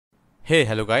Hey,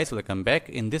 hello guys, welcome back.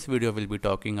 In this video we'll be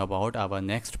talking about our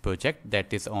next project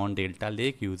that is on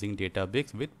DeltaLake using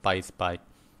Databricks with PySpark.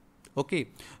 Okay,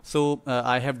 so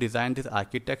I have designed this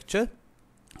architecture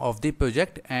of the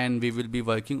project and we will be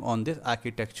working on this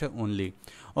architecture only.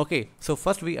 Okay, so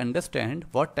first we understand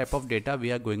what type of data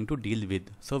we are going to deal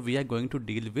with. So we are going to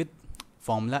deal with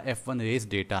Formula F1 race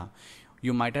data.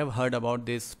 You might have heard about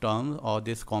this term or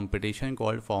this competition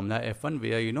called Formula F1,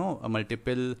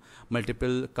 where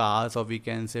multiple cars, or we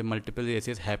can say multiple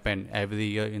races, happen every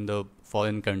year in the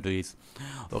foreign countries.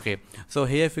 Okay, so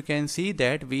here if you can see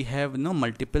that we have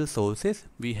multiple sources.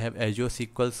 We have Azure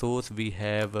SQL source, we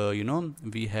have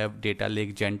we have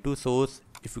DataLake Gen 2 source.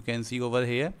 If you can see over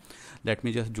here, let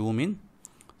me just zoom in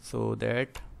so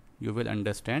that you will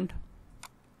understand.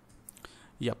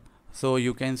 Yep, so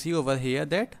you can see over here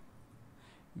that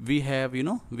we have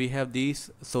these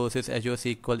sources: Azure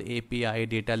SQL API,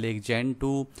 DataLake Gen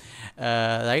 2,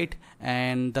 right?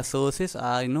 And the sources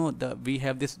are we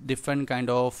have this different kind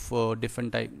of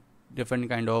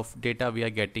data we are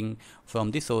getting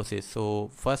from the sources. So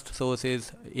first source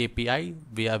is API,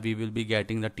 where we will be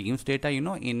getting the teams data.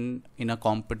 In a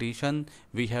competition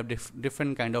we have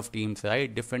different kind of teams,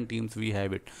 right? Different teams we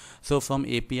have it. So from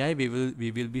API we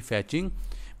will be fetching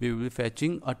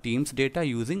a team's data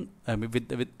using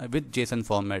with JSON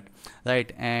format,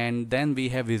 right? And then we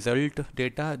have result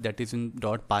data that is in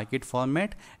 .parquet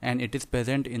format, and it is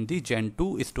present in the Gen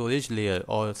 2 storage layer,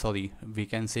 or sorry, we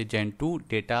can say Gen 2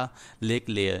 data lake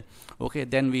layer. Okay,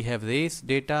 then we have race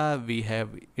data. We have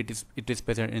it is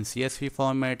present in CSV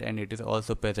format, and it is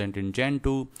also present in Gen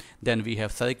 2. Then we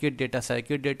have circuit data.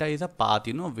 Circuit data is a path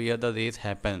where the race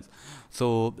happens.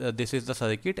 So this is the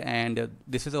circuit, and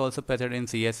this is also present in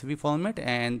CSV format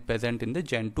and present in the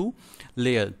Gen 2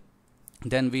 layer.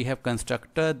 Then we have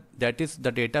constructor, that is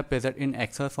the data present in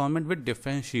Excel format with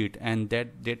different sheet, and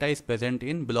that data is present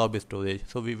in blob storage.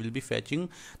 So we will be fetching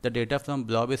the data from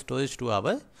blob storage to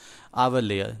our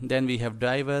layer. Then we have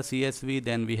driver CSV.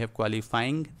 Then we have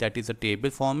qualifying, that is a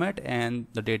table format, and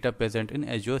the data present in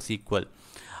Azure SQL.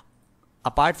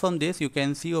 Apart from this, you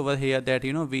can see over here that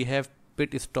we have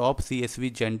pit stop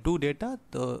CSV Gen 2 data.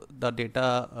 The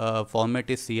data format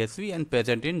is CSV and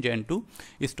present in Gen 2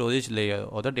 storage layer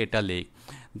or the data lake.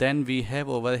 Then we have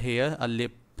over here a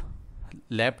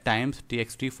lab times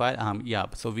txt file.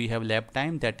 So we have lab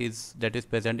time that is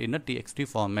present in a txt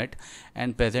format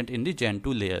and present in the Gen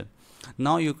 2 layer.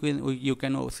 Now you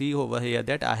can see over here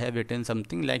that I have written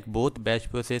something like both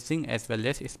batch processing as well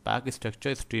as Spark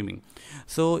structure streaming.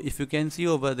 So if you can see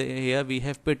over here, we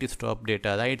have pit stop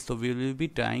data, right? So we will be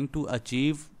trying to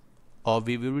achieve, or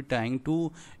we will be trying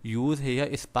to use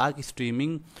here Spark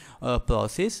streaming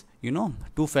process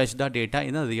to fetch the data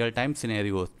in a real-time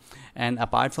scenarios. And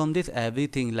apart from this,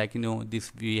 everything like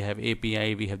this, we have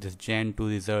API, we have this Gen 2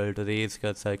 result, race,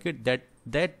 circuit,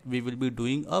 that we will be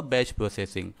doing a batch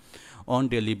processing on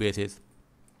daily basis.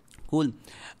 Cool.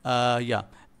 Yeah,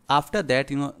 after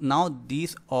that now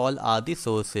these all are the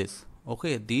sources.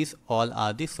 Okay, these all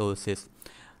are the sources.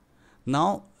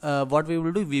 Now what we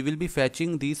will do, we will be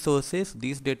fetching these sources,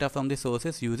 these data from the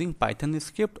sources using Python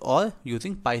script or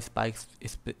using PySpark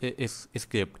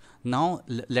script. Now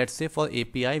let's say for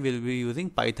API we will be using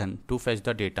Python to fetch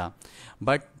the data,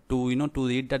 but to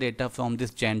read the data from this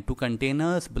Gen 2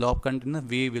 containers, blob containers,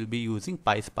 we will be using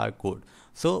PySpark code.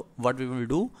 So what we will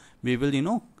do, we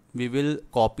will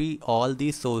copy all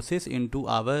these sources into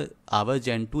our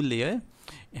Gen 2 layer,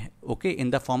 okay, in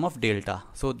the form of delta.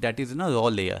 So that is in a raw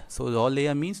layer. So raw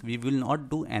layer means we will not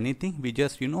do anything, we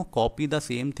just copy the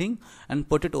same thing and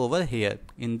put it over here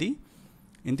in the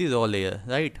raw layer,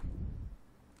 right?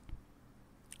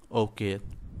 Okay,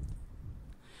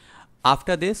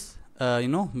 after this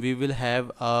we will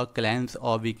have a cleanse,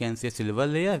 or we can say silver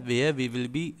layer, where we will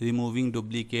be removing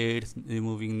duplicates,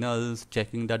 removing nulls,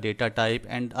 checking the data type,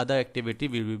 and other activity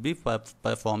we will be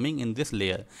performing in this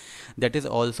layer. That is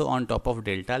also on top of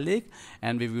DeltaLake,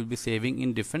 and we will be saving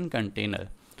in different container.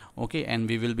 Okay, and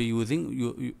we will be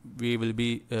using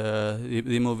removing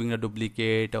the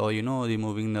duplicate or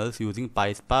removing nulls using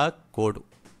PySpark code.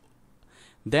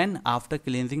 Then after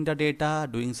cleansing the data,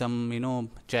 doing some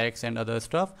checks and other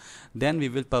stuff, then we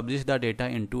will publish the data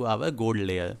into our gold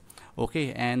layer.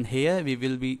 Okay, and here we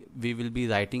will be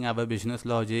writing our business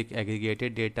logic,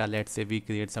 aggregated data. Let's say we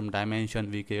create some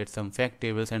dimension, we create some fact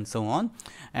tables and so on,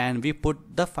 and we put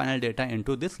the final data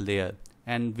into this layer.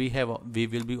 And we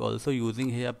will be also using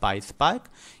here PySpark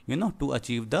to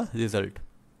achieve the result.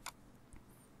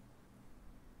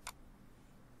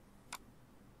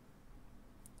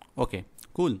 Okay,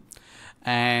 cool.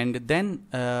 And then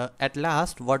at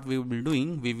last what we will be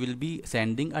doing, we will be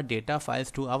sending a data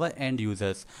files to our end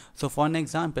users. So for an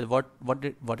example,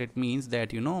 what it means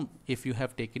that, you know, if you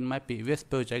have taken my previous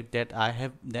project that I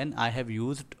have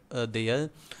used their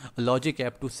logic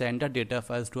app to send the data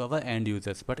files to our end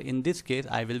users, but in this case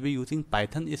I will be using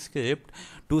Python script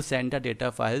to send the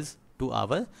data files to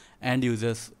our end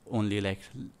users only. Like,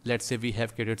 let's say we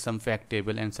have created some fact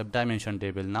table and subdimension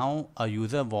table. Now a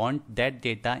user want that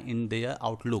data in their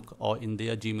Outlook or in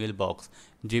their Gmail box,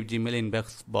 Gmail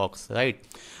inbox box, right?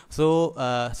 So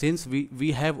since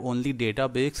we have only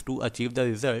Databricks to achieve the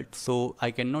result, so I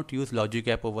cannot use logic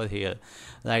app over here,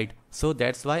 right? So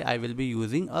that's why I will be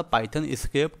using a Python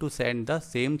script to send the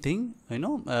same thing, you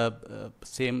know,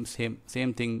 same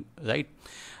thing, right?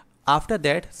 After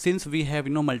that, since we have,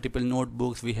 you know, multiple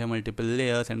notebooks, we have multiple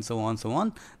layers and so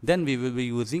on, then we will be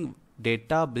using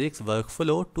Databricks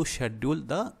workflow to schedule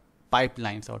the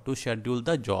pipelines or to schedule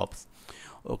the jobs.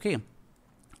 Okay,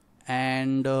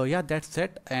 and yeah, that's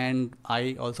it. And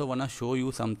I also want to show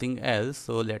you something else,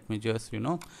 so let me just, you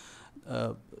know,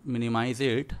 minimize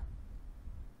it.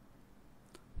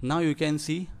 Now you can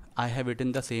see I have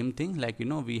written the same thing, like, you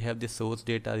know, we have the source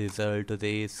data, result,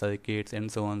 arrays, circuits, and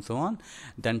so on.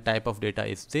 Then type of data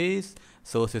is this,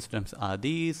 source systems are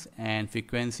these, and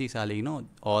frequencies are, you know,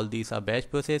 all these are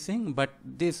batch processing, but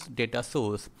this data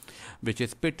source, which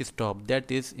is pit stop,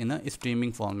 that is in a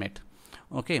streaming format.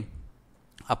 Okay.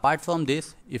 Apart from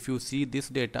this, if you see this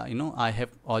data, you know, I have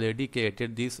already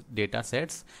created these data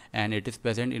sets and it is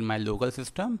present in my local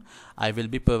system. I will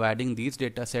be providing these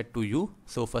data set to you.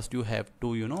 So first you have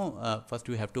to, you know, first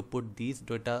you have to put these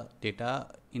data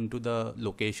into the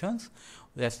locations,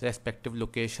 respective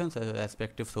locations,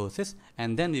 respective sources,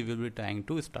 and then we will be trying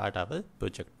to start our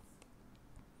project.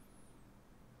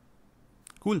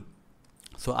 Cool.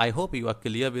 So I hope you are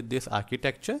clear with this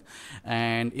architecture,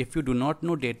 and if you do not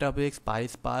know Databricks,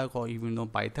 PySpark, or even know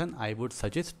Python, I would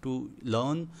suggest to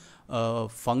learn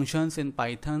functions in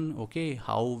Python. Okay,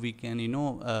 how we can, you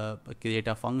know, create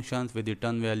a functions with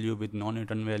return value, with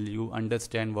non-return value,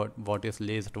 understand what is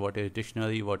list, what is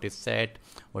dictionary, what is set,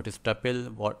 what is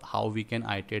tuple, how we can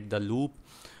iterate the loop.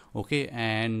 Okay,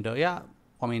 and yeah,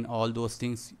 I mean, all those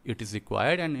things it is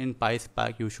required. And in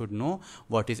PySpark you should know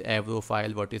what is Avro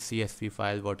file, what is CSV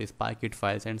file, what is Pykit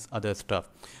files, and other stuff.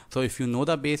 So if you know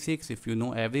the basics, if you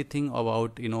know everything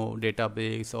about, you know,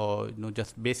 Databricks, or, you know,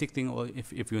 just basic thing, or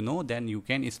if you know, then you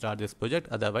can start this project.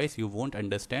 Otherwise you won't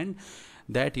understand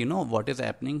that, you know, what is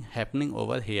happening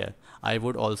over here. I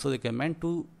would also recommend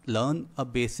to learn a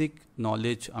basic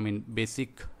knowledge, I mean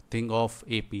basic thing of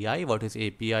API. What is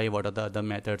API? What are the other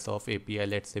methods of API?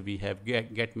 Let's say we have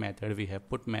get method, we have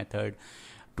put method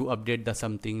to update the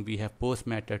something, we have post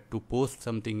method to post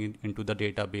something into the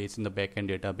database, in the backend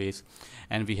database,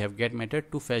 and we have get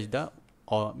method to fetch the,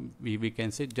 or we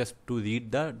can say just to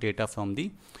read the data from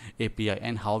the API,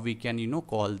 and how we can, you know,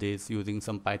 call this using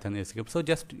some Python script. So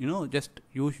just, you know, just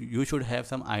you should have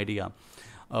some idea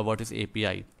what is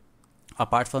API.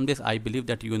 Apart from this, I believe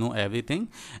that you know everything.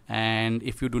 And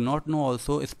if you do not know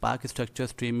also Spark structure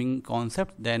streaming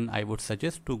concept, then I would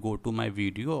suggest to go to my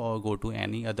video or go to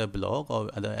any other blog or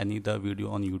any other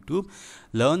video on YouTube,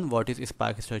 learn what is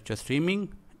Spark structure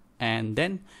streaming, and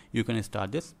then you can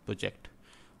start this project.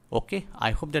 Okay,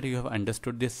 I hope that you have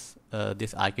understood this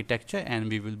this architecture, and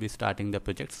we will be starting the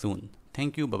project soon.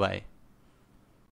 Thank you. Bye bye.